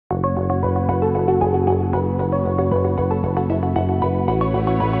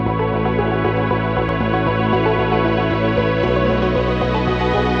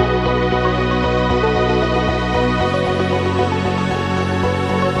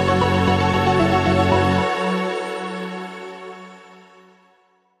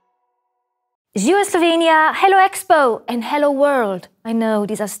Živijo Slovenia, hello Expo and hello world. I know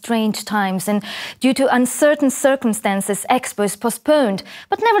these are strange times and due to uncertain circumstances, Expo is postponed.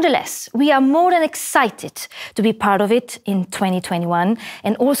 But nevertheless, we are more than excited to be part of it in 2021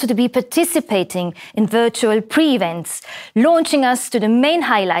 and also to be participating in virtual pre-events, launching us to the main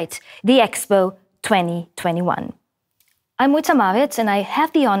highlight, the Expo 2021. I'm Mojca Mavec and I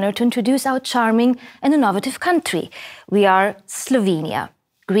have the honor to introduce our charming and innovative country. We are Slovenia,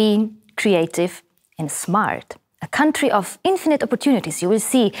 green, creative and smart. A country of infinite opportunities, you will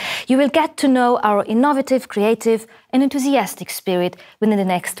see. You will get to know our innovative, creative and enthusiastic spirit within the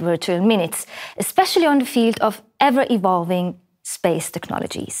next virtual minutes, especially on the field of ever-evolving space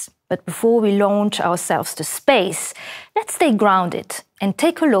technologies. But before we launch ourselves to space, let's stay grounded and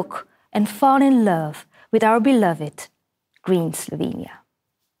take a look and fall in love with our beloved green Slovenia.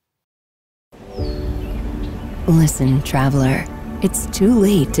 Listen, traveler. It's too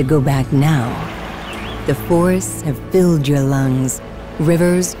late to go back now. The forests have filled your lungs.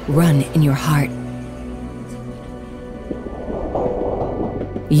 Rivers run in your heart.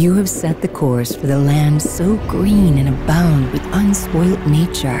 You have set the course for the land so green and abound with unspoilt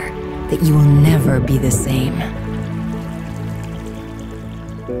nature that you will never be the same.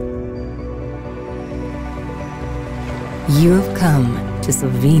 You have come to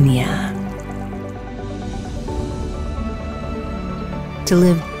Slovenia. To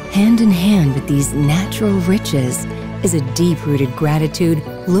live hand in hand with these natural riches is a deep-rooted gratitude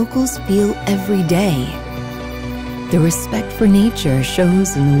locals feel every day. The respect for nature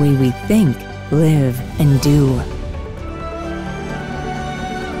shows in the way we think, live, and do.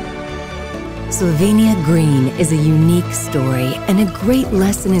 Slovenia Green is a unique story and a great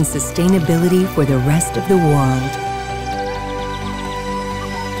lesson in sustainability for the rest of the world.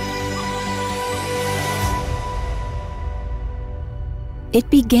 It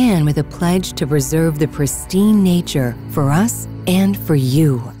began with a pledge to preserve the pristine nature for us and for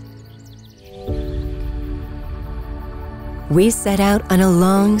you. We set out on a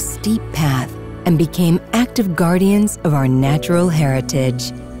long, steep path and became active guardians of our natural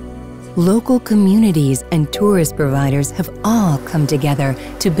heritage. Local communities and tourist providers have all come together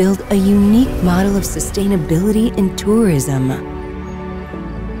to build a unique model of sustainability in tourism.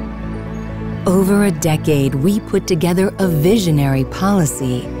 Over a decade, we put together a visionary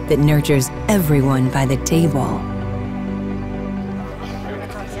policy that nurtures everyone by the table.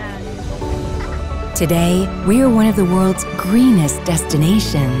 Today, we are one of the world's greenest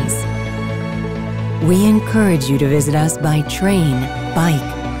destinations. We encourage you to visit us by train, bike,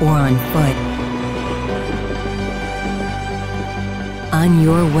 or on foot. On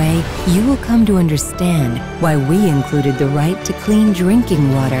your way, you will come to understand why we included the right to clean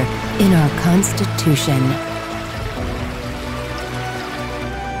drinking water in our Constitution.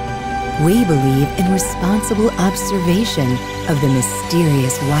 We believe in responsible observation of the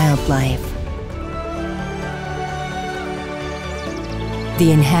mysterious wildlife.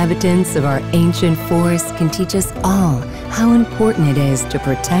 The inhabitants of our ancient forests can teach us all how important it is to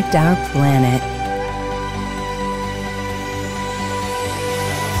protect our planet.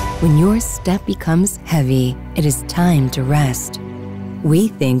 When your step becomes heavy, it is time to rest. We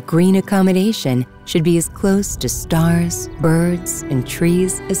think green accommodation should be as close to stars, birds, and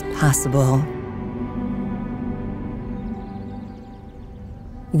trees as possible.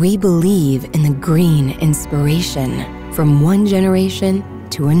 We believe in the green inspiration from one generation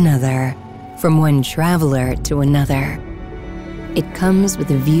to another, from one traveler to another. It comes with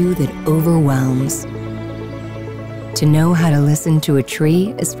a view that overwhelms. To know how to listen to a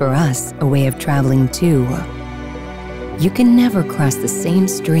tree is for us a way of traveling too. You can never cross the same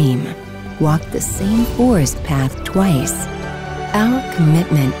stream, walk the same forest path twice. Our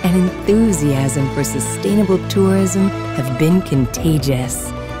commitment and enthusiasm for sustainable tourism have been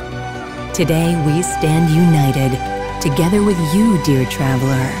contagious. Today we stand united, together with you, dear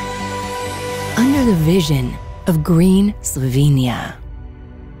traveler, under the vision of Green Slovenia.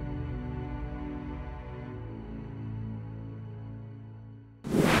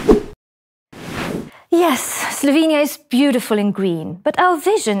 Yes, Slovenia is beautiful and green, but our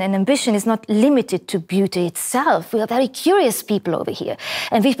vision and ambition is not limited to beauty itself. We are very curious people over here,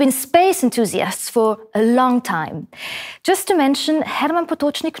 and we've been space enthusiasts for a long time. Just to mention Herman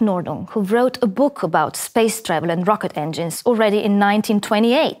Potočnik-Nordung, who wrote a book about space travel and rocket engines already in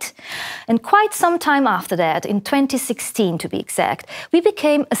 1928. And quite some time after that, in 2016 to be exact, we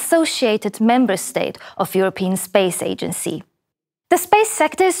became associated member state of European Space Agency. The space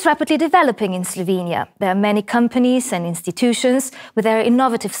sector is rapidly developing in Slovenia. There are many companies and institutions with their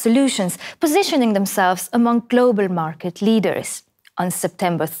innovative solutions positioning themselves among global market leaders. On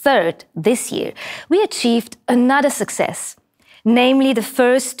September 3rd this year, we achieved another success. Namely, the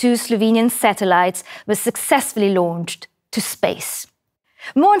first 2 Slovenian satellites were successfully launched to space.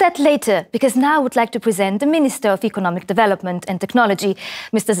 More on that later, because now I would like to present the Minister of Economic Development and Technology,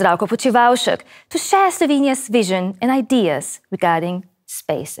 Mr. Zdravko Počivalšek, to share Slovenia's vision and ideas regarding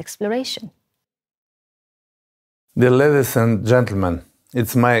space exploration. Dear ladies and gentlemen,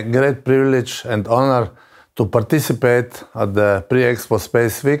 it's my great privilege and honor to participate at the Pre-Expo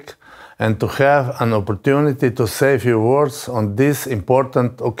Space Week and to have an opportunity to say a few words on this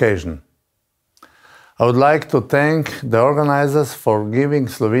important occasion. I would like to thank the organizers for giving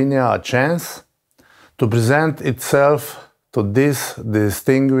Slovenia a chance to present itself to this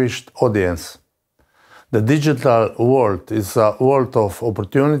distinguished audience. The digital world is a world of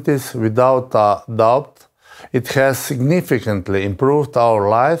opportunities without a doubt. It has significantly improved our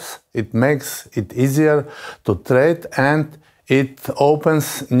lives, it makes it easier to trade, and it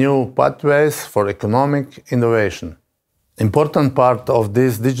opens new pathways for economic innovation. Important part of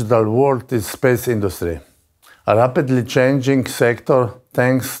this digital world is space industry, a rapidly changing sector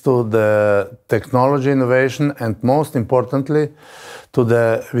thanks to the technology innovation and, most importantly, to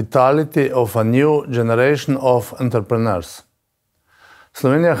the vitality of a new generation of entrepreneurs.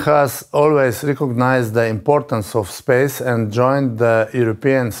 Slovenia has always recognized the importance of space and joined the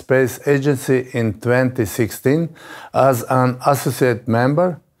European Space Agency in 2016 as an associate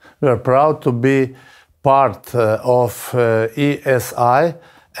member. We are proud to be part of ESI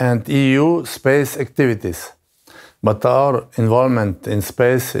and EU space activities. But our involvement in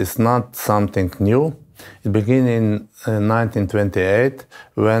space is not something new. It began in 1928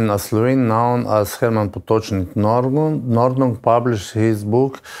 when a Slovene known as Herman Potočnik Nordung published his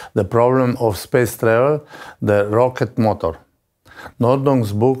book The Problem of Space Travel, The Rocket Motor.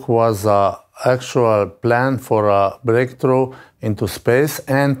 Nordung's book was an actual plan for a breakthrough into space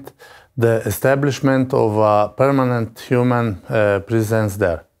and the establishment of a permanent human presence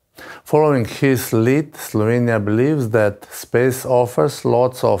there. Following his lead, Slovenia believes that space offers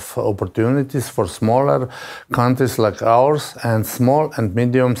lots of opportunities for smaller countries like ours and small and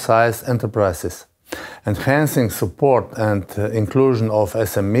medium-sized enterprises. Enhancing support and inclusion of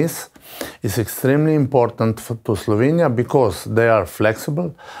SMEs is extremely important to Slovenia because they are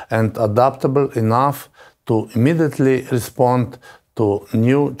flexible and adaptable enough to immediately respond to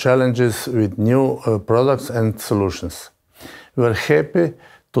new challenges with new products and solutions. We are happy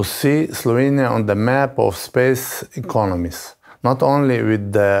to see Slovenia on the map of space economies, not only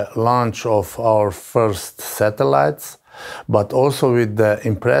with the launch of our first satellites, but also with the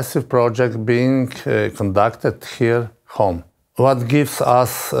impressive project being conducted here home. What gives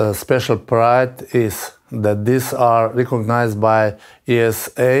us special pride is that these are recognized by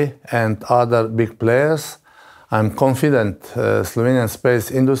ESA and other big players. I'm confident Slovenian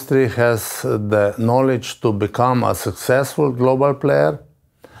space industry has the knowledge to become a successful global player.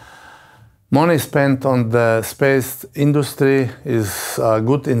 Money spent on the space industry is a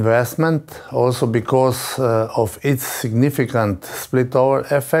good investment, also because of its significant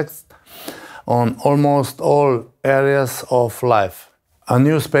spillover effects on almost all areas of life. A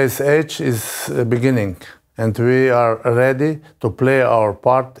new space age is beginning, and we are ready to play our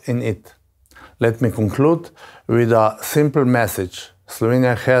part in it. Let me conclude with a simple message.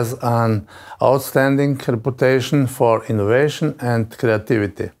 Slovenia has an outstanding reputation for innovation and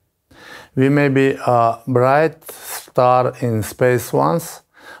creativity. We may be a bright star in space once,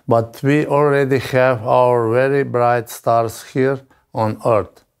 but we already have our very bright stars here on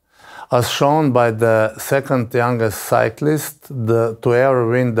Earth. As shown by the second youngest cyclist to ever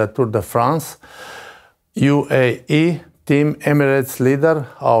win the Tour de France, UAE Team Emirates leader,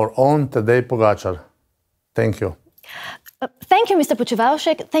 our own Tadej Pogačar. Thank you. Thank you, Mr.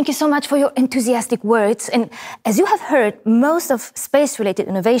 Počivalšek. Thank you so much for your enthusiastic words. And as you have heard, most of space-related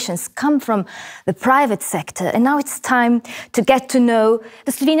innovations come from the private sector. And now it's time to get to know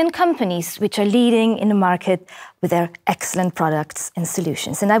the Slovenian companies which are leading in the market with their excellent products and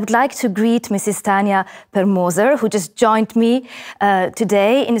solutions. And I would like to greet Mrs. Tanja Permoser, who just joined me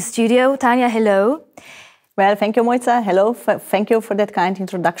today in the studio. Tanja, hello. Well, thank you, Mojca. Hello. Thank you for that kind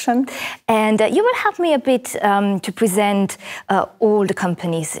introduction. And you will help me a bit to present all the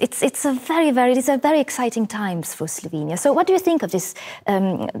companies. These are very exciting times for Slovenia. So what do you think of this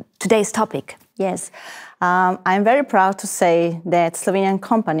today's topic? Yes. I'm very proud to say that Slovenian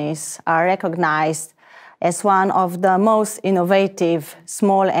companies are recognized as one of the most innovative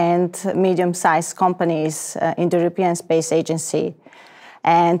small and medium-sized companies in the European Space Agency.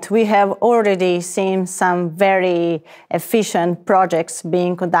 And we have already seen some very efficient projects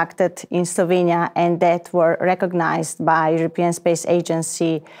being conducted in Slovenia and that were recognized by European Space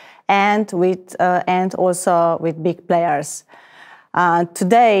Agency and also with big players.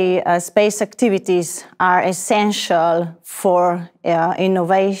 Today, space activities are essential for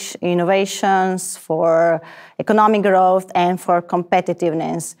innovations, for economic growth, and for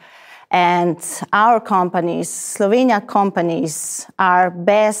competitiveness. And our companies, Slovenia companies, are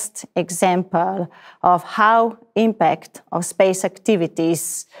best example of how impact of space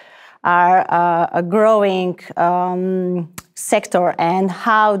activities are a growing sector and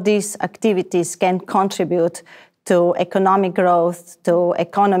how these activities can contribute to economic growth, to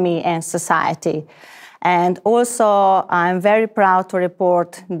economy and society. And also, I'm very proud to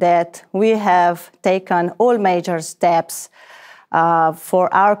report that we have taken all major steps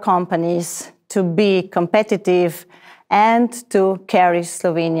for our companies to be competitive and to carry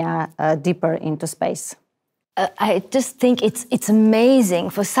Slovenia deeper into space. I just think it's amazing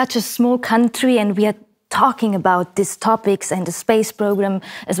for such a small country, and we are talking about these topics and the space program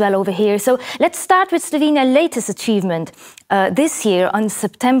as well over here. So let's start with Slovenia's latest achievement. This year, on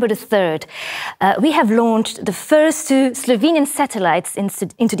September the 3rd, we have launched the first 2 Slovenian satellites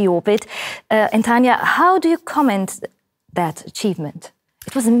into the orbit. And Tanya, how do you comment that achievement?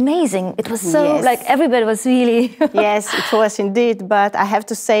 It was amazing. It was so, like, everybody was really... Yes, it was indeed. But I have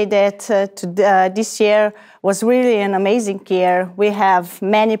to say that this year was really an amazing year. We have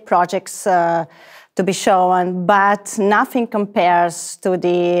many projects to be shown, but nothing compares to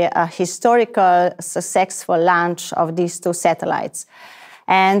the historical successful launch of these 2 satellites.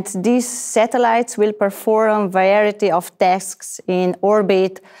 And these satellites will perform a variety of tasks in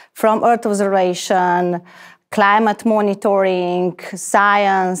orbit, from Earth observation, climate monitoring,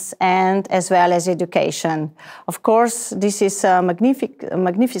 science, and as well as education. Of course, this is a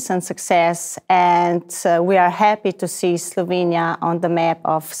magnificent success, and we are happy to see Slovenia on the map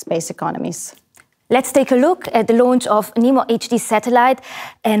of space economies. Let's take a look at the launch of NEMO HD satellite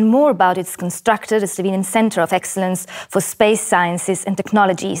and more about its constructor, the Slovenian Center of Excellence for Space Sciences and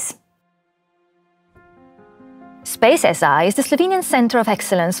Technologies. SpaceSI is the Slovenian Center of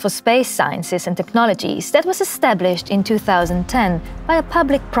Excellence for Space Sciences and Technologies that was established in 2010 by a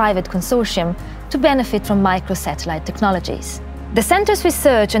public-private consortium to benefit from microsatellite technologies. The center's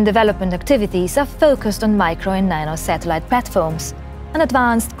research and development activities are focused on micro and nano satellite platforms, an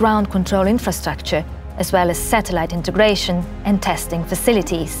advanced ground control infrastructure, as well as satellite integration and testing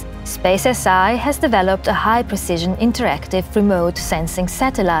facilities. SpaceSI has developed a high-precision interactive remote sensing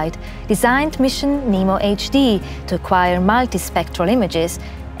satellite designed mission NEMO HD to acquire multispectral images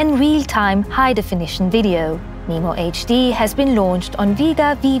and real-time high-definition video. NEMO HD has been launched on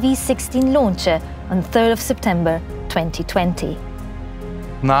Vega VV16 launcher on 3rd of September 2020.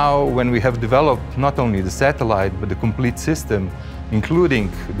 Now, when we have developed not only the satellite but the complete system, including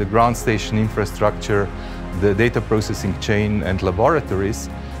the ground station infrastructure, the data processing chain and laboratories,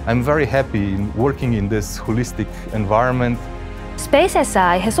 I'm very happy in working in this holistic environment.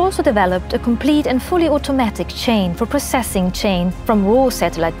 SpaceSI has also developed a complete and fully automatic chain for processing from raw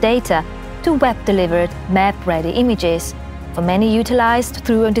satellite data to web-delivered, map-ready images, for many utilized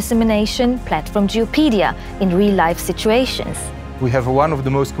through a dissemination platform Geopedia in real-life situations. We have one of the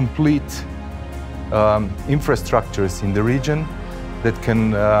most complete infrastructures in the region that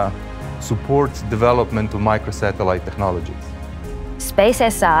can support development of microsatellite technologies.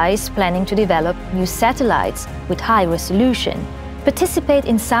 SpaceSI is planning to develop new satellites with high resolution, participate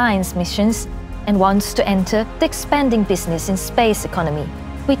in science missions, and wants to enter the expanding business in space economy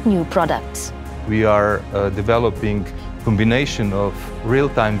with new products. We are developing a combination of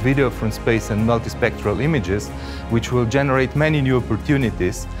real-time video from space and multispectral images, which will generate many new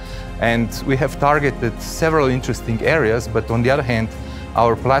opportunities. And we have targeted several interesting areas, but on the other hand,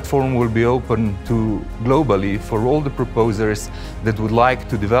 our platform will be open to globally for all the proposers that would like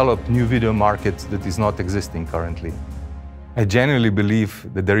to develop new video markets that is not existing currently. I genuinely believe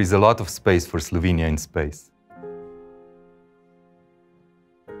that there is a lot of space for Slovenia in space.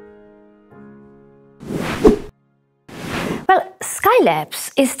 Well,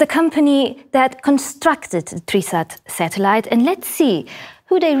 SkyLabs is the company that constructed the TRISAT satellite, and let's see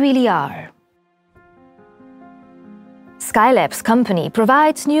who they really are. SkyLabs company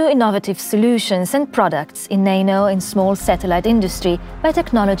provides new innovative solutions and products in nano and small satellite industry by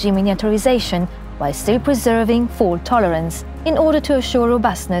technology miniaturization, while still preserving fault tolerance in order to assure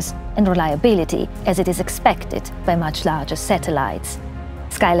robustness and reliability as it is expected by much larger satellites.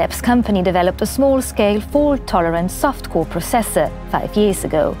 SkyLabs company developed a small-scale fault-tolerant soft-core processor 5 years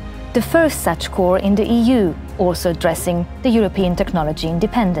ago, the first such core in the EU, also addressing the European technology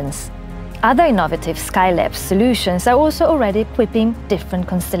independence. Other innovative SkyLabs solutions are also already equipping different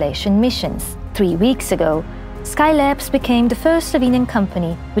constellation missions. 3 weeks ago, SkyLabs became the first Slovenian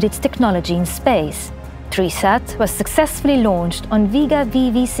company with its technology in space. TriSat was successfully launched on Vega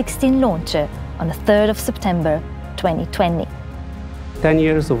VV16 launcher on the 3rd of September 2020. 10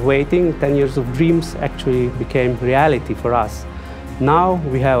 years of waiting, 10 years of dreams actually became reality for us. Now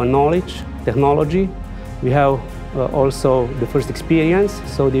we have knowledge, technology, we have also the first experience,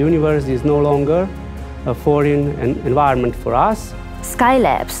 so the universe is no longer a foreign environment for us.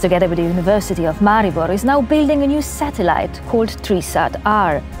 SkyLabs, together with the University of Maribor, is now building a new satellite called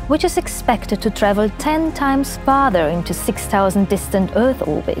TriSat-R, which is expected to travel 10 times farther into 6,000 distant Earth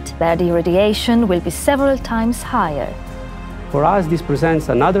orbit, where the irradiation will be several times higher. For us, this presents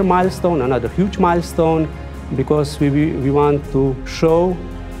another milestone, another huge milestone, because we want to show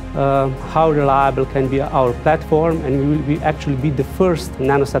how reliable can be our platform, and we will actually be the first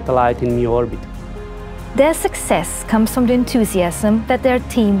nanosatellite in MEO orbit. Their success comes from the enthusiasm that their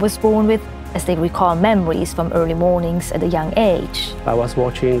team was born with, as they recall memories from early mornings at a young age. I was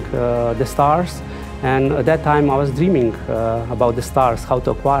watching the stars, and at that time I was dreaming about the stars, how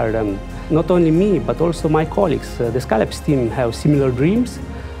to acquire them. Not only me, but also my colleagues. The SkyLabs team have similar dreams,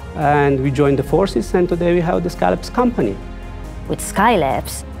 and we joined the forces, and today we have the SkyLabs company. With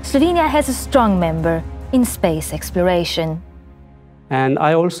SkyLabs, Slovenia has a strong member in space exploration. And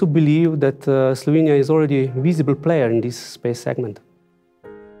I also believe that Slovenia is already a visible player in this space segment.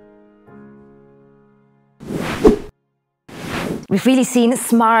 We've really seen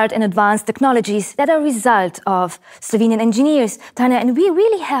smart and advanced technologies that are a result of Slovenian engineers, Tanja, and we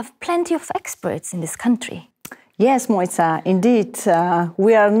really have plenty of experts in this country. Yes, Mojca, indeed.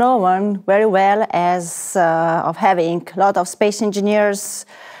 We are known very well as of having a lot of space engineers,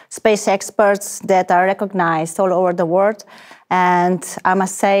 space experts that are recognized all over the world. And I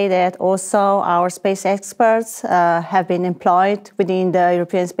must say that also our space experts have been employed within the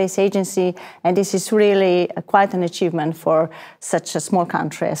European Space Agency, and this is really quite an achievement for such a small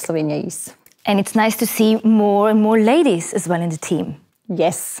country as Slovenia is. And it's nice to see more and more ladies as well in the team.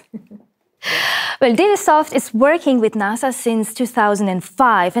 Yes. Well, Dewesoft is working with NASA since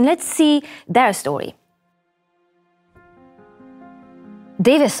 2005, and let's see their story.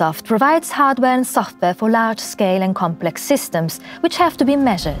 Dewesoft provides hardware and software for large-scale and complex systems, which have to be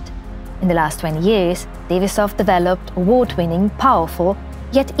measured. In the last 20 years, Dewesoft developed award-winning, powerful,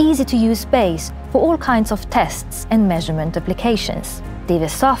 yet easy-to-use base for all kinds of tests and measurement applications.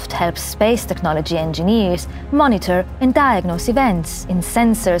 Dewesoft helps space technology engineers monitor and diagnose events in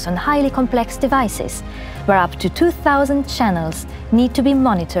sensors on highly complex devices, where up to 2,000 channels need to be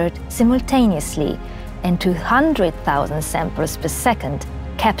monitored simultaneously and 200,000 samples per second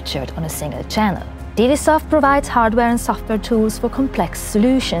captured on a single channel. Dewesoft provides hardware and software tools for complex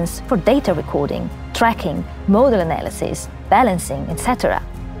solutions for data recording, tracking, model analysis, balancing, etc.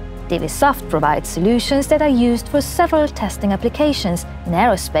 Dewesoft provides solutions that are used for several testing applications in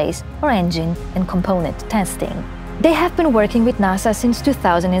aerospace or engine and component testing. They have been working with NASA since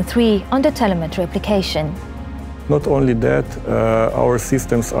 2003 on the telemetry application. Not only that, our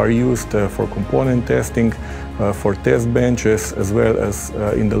systems are used for component testing, for test benches, as well as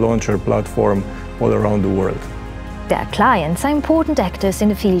in the launcher platform all around the world. Their clients are important actors in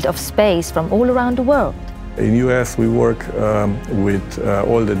the field of space from all around the world. In the US, we work with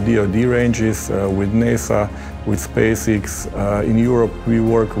all the DoD ranges, with NASA, with SpaceX. In Europe, we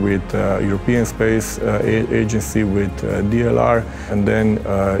work with European Space Agency, with DLR, and then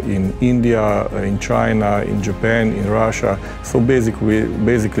in India, in China, in Japan, in Russia. So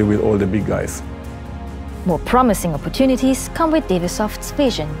basically with all the big guys. More promising opportunities come with Dewesoft's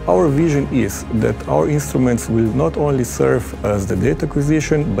vision. Our vision is that our instruments will not only serve as the data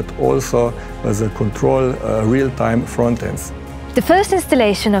acquisition, but also as a control real-time front ends. The first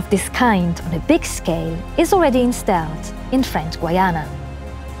installation of this kind on a big scale is already installed in French Guiana.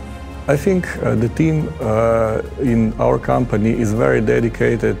 I think the team in our company is very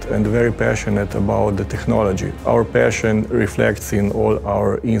dedicated and very passionate about the technology. Our passion reflects in all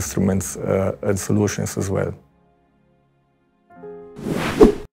our instruments and solutions as well.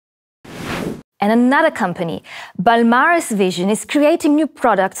 And another company, Balmar's vision is creating new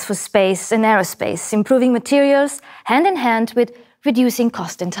products for space and aerospace, improving materials hand in hand with reducing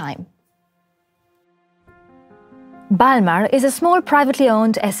cost and time. Balmar is a small privately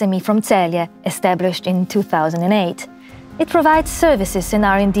owned SME from Celje, established in 2008. It provides services and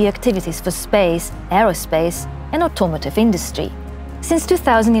R&D activities for space, aerospace and automotive industry. Since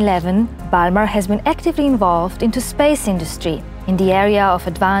 2011, Balmar has been actively involved into space industry in the area of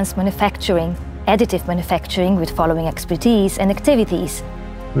advanced manufacturing, additive manufacturing with following expertise and activities.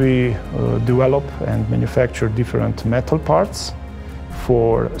 We develop and manufacture different metal parts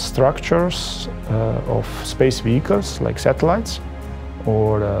for structures of space vehicles like satellites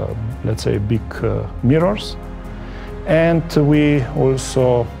or let's say big mirrors. And we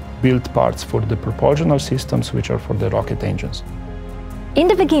also build parts for the propulsional systems, which are for the rocket engines. In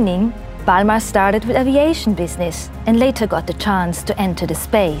the beginning, Balmar started with aviation business and later got the chance to enter the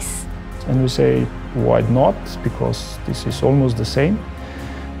space. And we say, why not? Because this is almost the same,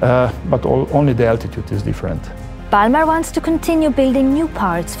 but only the altitude is different. Balmar wants to continue building new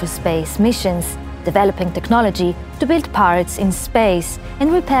parts for space missions, developing technology to build parts in space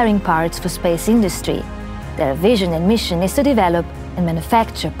and repairing parts for space industry. Their vision and mission is to develop and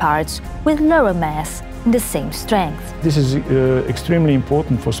manufacture parts with lower mass and the same strength. This is extremely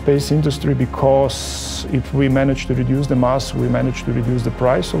important for space industry because if we manage to reduce the mass, we manage to reduce the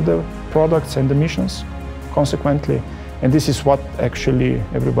price of the products and the missions, consequently. And this is what actually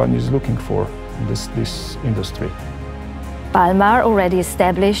everyone is looking for in this industry. Balmar already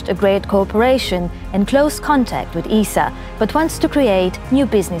established a great cooperation and close contact with ESA, but wants to create new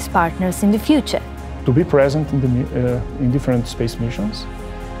business partners in the future. To be present in different space missions,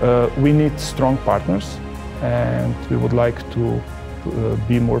 we need strong partners, and we would like to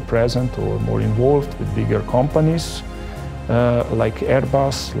be more present or more involved with bigger companies like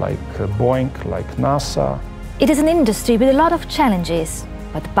Airbus, like Boeing, like NASA. It is an industry with a lot of challenges,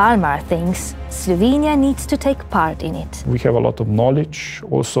 but Balmar thinks Slovenia needs to take part in it. We have a lot of knowledge,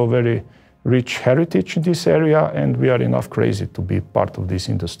 also very rich heritage in this area, and we are enough crazy to be part of this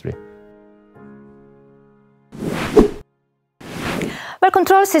industry. Well,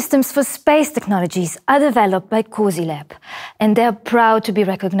 control systems for space technologies are developed by Cosylab, and they are proud to be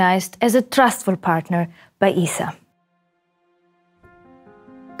recognized as a trustful partner by ESA.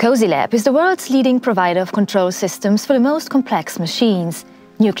 Cosylab is the world's leading provider of control systems for the most complex machines: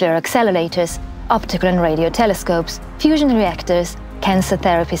 nuclear accelerators, optical and radio telescopes, fusion reactors, cancer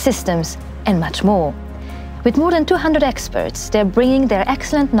therapy systems, and much more. With more than 200 experts, they're bringing their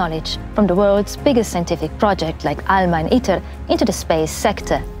excellent knowledge from the world's biggest scientific project like ALMA and ITER into the space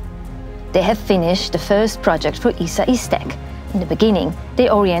sector. They have finished the first project for ESA ISTEC. In the beginning, they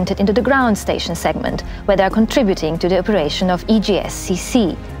oriented into the ground station segment, where they are contributing to the operation of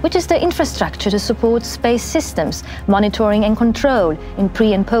EGS-CC, which is the infrastructure to support space systems, monitoring and control in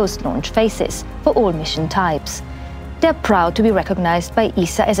pre- and post-launch phases for all mission types. They're proud to be recognized by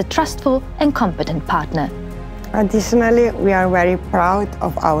ESA as a trustful and competent partner. Additionally, we are very proud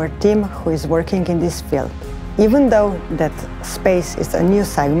of our team who is working in this field. Even though that space is a new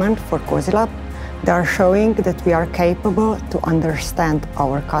segment for Cosylab, they are showing that we are capable to understand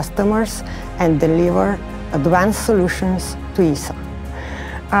our customers and deliver advanced solutions to ESA.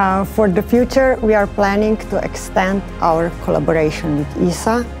 For the future, we are planning to extend our collaboration with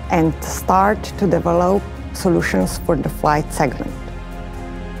ESA and start to develop solutions for the flight segment.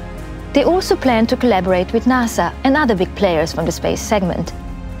 They also plan to collaborate with NASA and other big players from the space segment.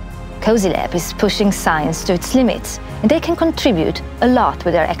 Cosylab is pushing science to its limits, and they can contribute a lot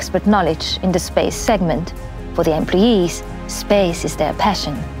with their expert knowledge in the space segment. For the employees, space is their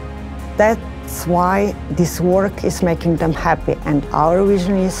passion. That's why this work is making them happy, and our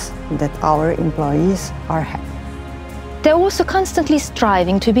vision is that our employees are happy. They're also constantly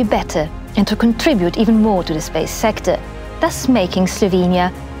striving to be better and to contribute even more to the space sector, thus making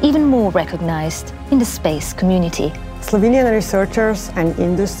Slovenia even more recognized in the space community. Slovenian researchers and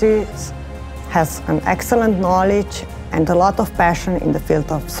industries has an excellent knowledge and a lot of passion in the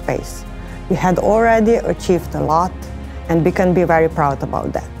field of space. We had already achieved a lot, and we can be very proud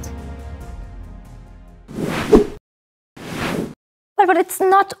about that. Well, but it's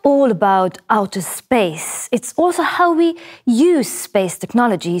not all about outer space. It's also how we use space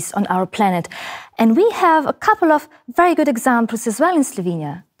technologies on our planet. And we have a couple of very good examples as well in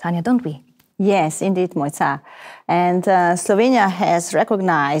Slovenia, Tanya, don't we? Yes, indeed, Mojca. And Slovenia has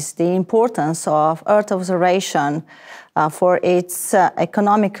recognized the importance of Earth observation for its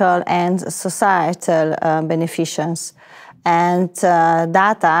economical and societal beneficence. And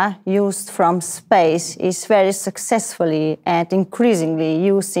data used from space is very successfully and increasingly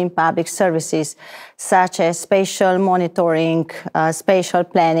used in public services, such as spatial monitoring, spatial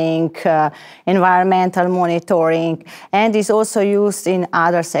planning, environmental monitoring, and is also used in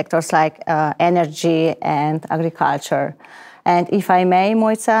other sectors like energy and agriculture. And if I may,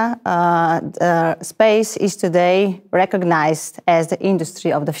 Mojca, space is today recognized as the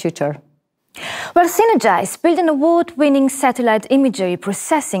industry of the future. Well, Sinergise built an award-winning satellite imagery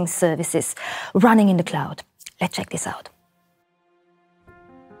processing services running in the cloud. Let's check this out.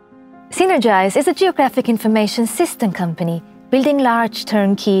 Sinergise is a geographic information system company building large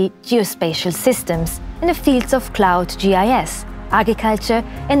turnkey geospatial systems in the fields of cloud GIS, agriculture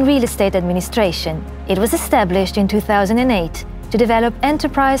and real estate administration. It was established in 2008 to develop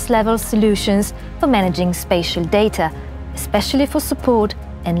enterprise-level solutions for managing spatial data, especially for support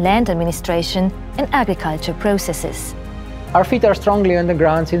and land administration and agriculture processes. Our feet are strongly on the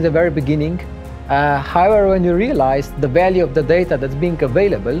ground since the very beginning. However, when we realized the value of the data that's being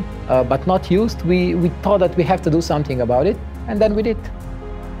available but not used, we thought that we have to do something about it, and then we did.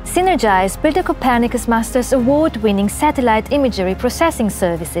 Sinergise built a Copernicus Masters award-winning satellite imagery processing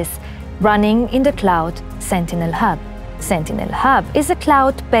services running in the cloud Sentinel Hub. Sentinel Hub is a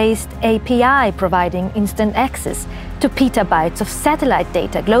cloud-based API providing instant access to petabytes of satellite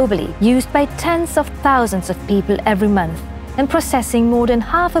data globally, used by tens of thousands of people every month and processing more than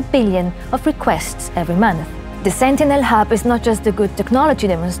 500 million of requests every month. The Sentinel Hub is not just a good technology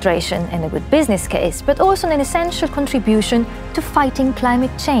demonstration and a good business case, but also an essential contribution to fighting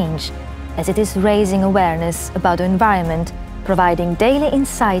climate change, as it is raising awareness about the environment, providing daily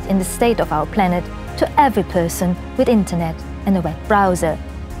insight in the state of our planet to every person with internet and a web browser.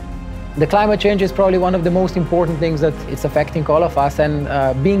 The climate change is probably one of the most important things that it's affecting all of us,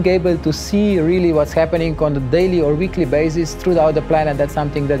 and being able to see really what's happening on a daily or weekly basis throughout the planet, that's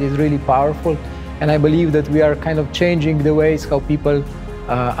something that is really powerful. And I believe that we are kind of changing the ways how people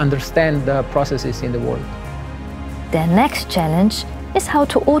understand the processes in the world. Their next challenge is how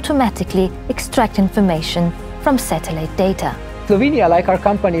to automatically extract information from satellite data. Slovenia, like our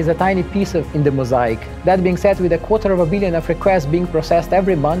company, is a tiny piece in the mosaic. That being said, with 250 million of requests being processed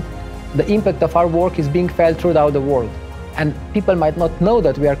every month, the impact of our work is being felt throughout the world. And people might not know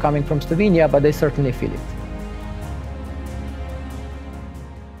that we are coming from Slovenia, but they certainly feel it.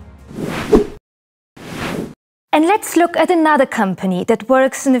 And let's look at another company that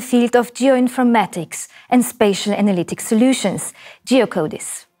works in the field of geoinformatics and spatial analytics solutions,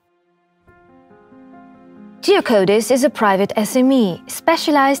 GeoCodis. GeoCodis is a private SME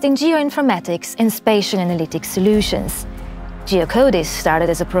specialized in geoinformatics and spatial analytics solutions. GeoCodis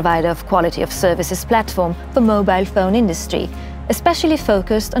started as a provider of quality of services platform for mobile phone industry, especially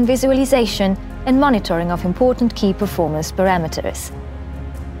focused on visualization and monitoring of important key performance parameters.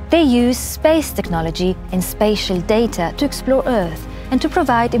 They use space technology and spatial data to explore Earth and to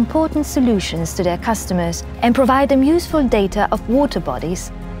provide important solutions to their customers and provide them useful data of water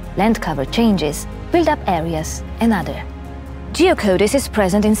bodies, land cover changes, built-up areas and other. GeoCodis is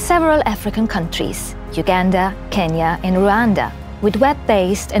present in several African countries, Uganda, Kenya and Rwanda, with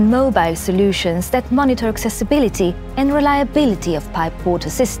web-based and mobile solutions that monitor accessibility and reliability of piped water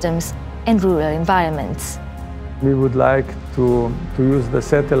systems and rural environments. We would like to use the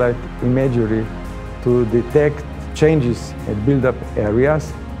satellite imagery to detect changes at build-up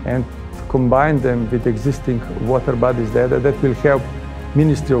areas and to combine them with existing water bodies data that will help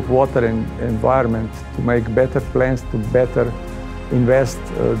Ministry of Water and Environment to make better plans to better invest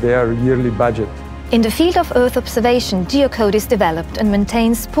their yearly budget. In the field of Earth observation, GeoCodis developed and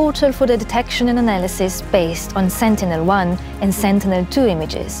maintains portal for the detection and analysis based on Sentinel-1 and Sentinel-2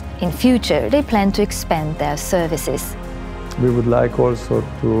 images. In future, they plan to expand their services. We would like also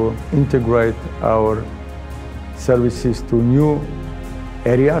to integrate our services to new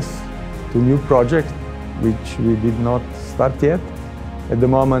areas, to new projects, which we did not start yet. At the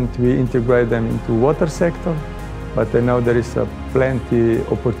moment, we integrate them into water sector, but I know there is plenty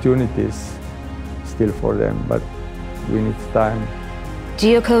opportunities still for them, but we need time.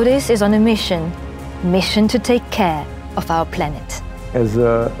 GeoCodis is on a mission to take care of our planet. As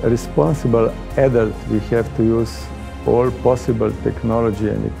a responsible adult, we have to use all possible technology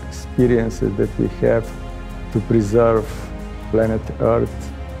and experiences that we have to preserve planet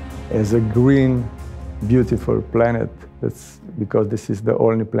Earth as a green, beautiful planet. That's because this is the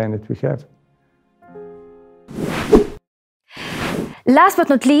only planet we have. Last but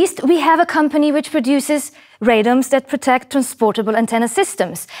not least, we have a company which produces radomes that protect transportable antenna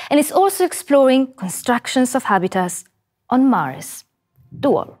systems and is also exploring constructions of habitats on Mars.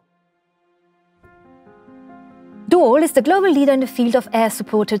 Duol. Duol is the global leader in the field of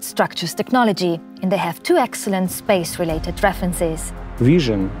air-supported structures technology, and they have two excellent space-related references.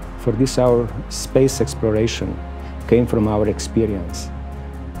 Vision for this our space exploration came from our experience.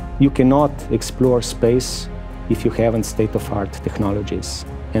 You cannot explore space if you haven't state-of-art technologies.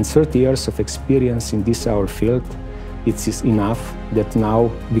 And 30 years of experience in this our field, it is enough that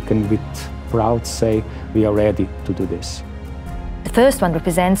now we can with proud say we are ready to do this. The first one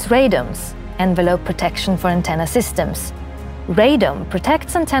represents radomes, envelope protection for antenna systems. radome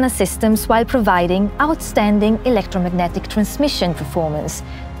protects antenna systems while providing outstanding electromagnetic transmission performance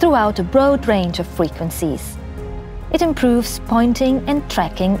throughout a broad range of frequencies. It improves pointing and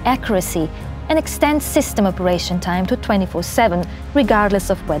tracking accuracy and extends system operation time to 24/7, regardless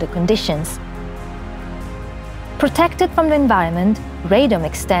of weather conditions. Protected from the environment, radome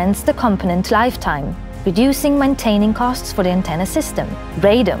extends the component lifetime, reducing maintaining costs for the antenna system.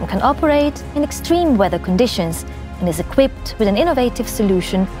 Radome can operate in extreme weather conditions and is equipped with an innovative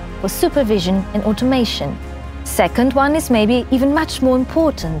solution for supervision and automation. Second one is maybe even much more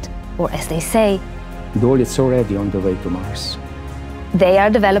important, or as they say, Duol is already on the way to Mars. They are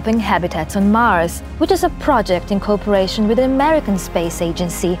developing habitats on Mars, which is a project in cooperation with the American Space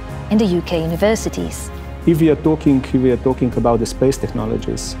Agency and the UK universities. If we are talking about the space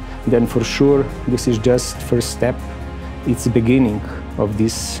technologies, then for sure this is just first step. It's the beginning of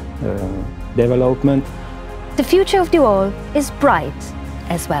this development. The future of Duol is bright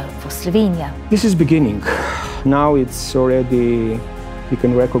as well for Slovenia. This is beginning. Now it's already, we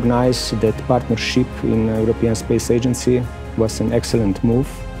can recognize that partnership in European Space Agency was an excellent move.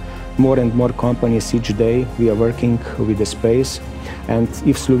 More and more companies each day we are working with the space, and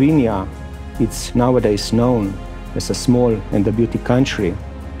if Slovenia it's nowadays known as a small and a beauty country,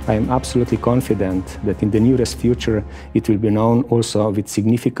 I am absolutely confident that in the nearest future it will be known also with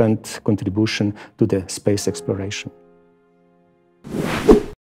significant contribution to the space exploration.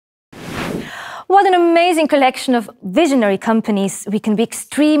 What an amazing collection of visionary companies we can be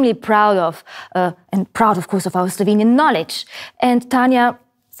extremely proud of, and proud, of course, of our Slovenian knowledge. And Tanja,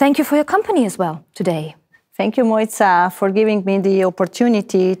 thank you for your company as well today. Thank you, Mojca, for giving me the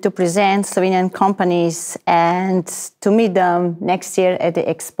opportunity to present Slovenian companies and to meet them next year at the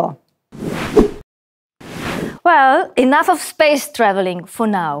Expo. Well, enough of space traveling for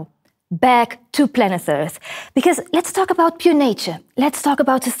now. Back to planet Earth, because let's talk about pure nature. Let's talk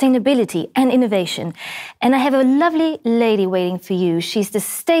about sustainability and innovation. And I have a lovely lady waiting for you. She's the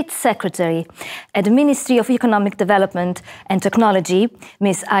State Secretary at the Ministry of Economic Development and Technology,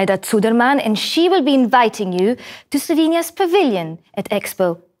 Ms. Aida Zuderman, and she will be inviting you to Slovenia's pavilion at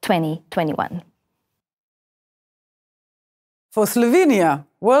Expo 2021. For Slovenia,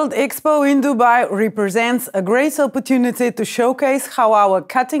 World Expo in Dubai represents a great opportunity to showcase how our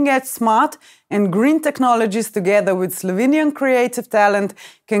cutting-edge smart and green technologies together with Slovenian creative talent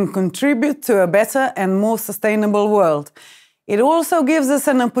can contribute to a better and more sustainable world. It also gives us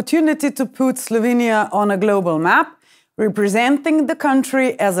an opportunity to put Slovenia on a global map, representing the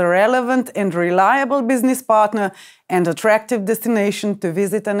country as a relevant and reliable business partner and attractive destination to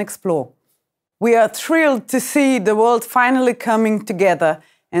visit and explore. We are thrilled to see the world finally coming together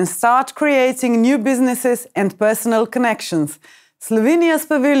and start creating new businesses and personal connections. Slovenia's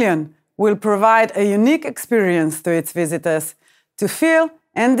pavilion will provide a unique experience to its visitors to feel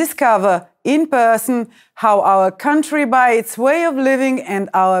and discover in person how our country, by its way of living, and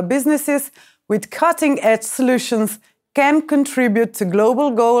our businesses with cutting-edge solutions can contribute to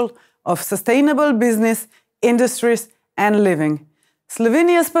global goal of sustainable business, industries and living.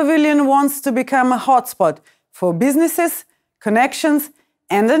 Slovenia's pavilion wants to become a hotspot for businesses, connections,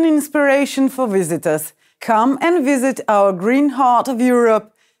 and an inspiration for visitors. Come and visit our Green Heart of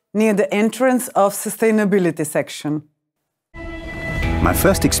Europe near the entrance of Sustainability section. My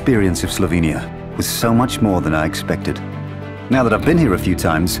first experience of Slovenia was so much more than I expected. Now that I've been here a few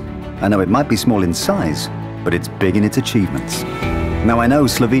times, I know it might be small in size, but it's big in its achievements. Now I know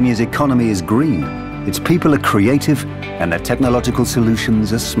Slovenia's economy is green, its people are creative, and their technological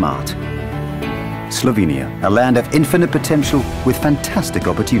solutions are smart. Slovenia, a land of infinite potential with fantastic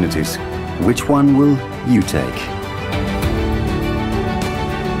opportunities. Which one will you take?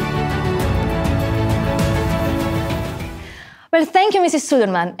 Well, thank you, Mrs.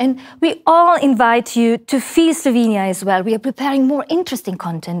 Zuderman. And we all invite you to feel Slovenia as well. We are preparing more interesting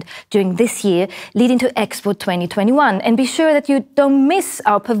content during this year, leading to Expo 2021. And be sure that you don't miss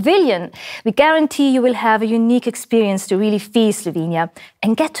our pavilion. We guarantee you will have a unique experience to really feel Slovenia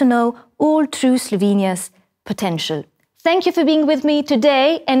and get to know all true Slovenia's potential. Thank you for being with me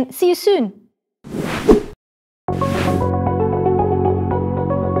today, and see you soon.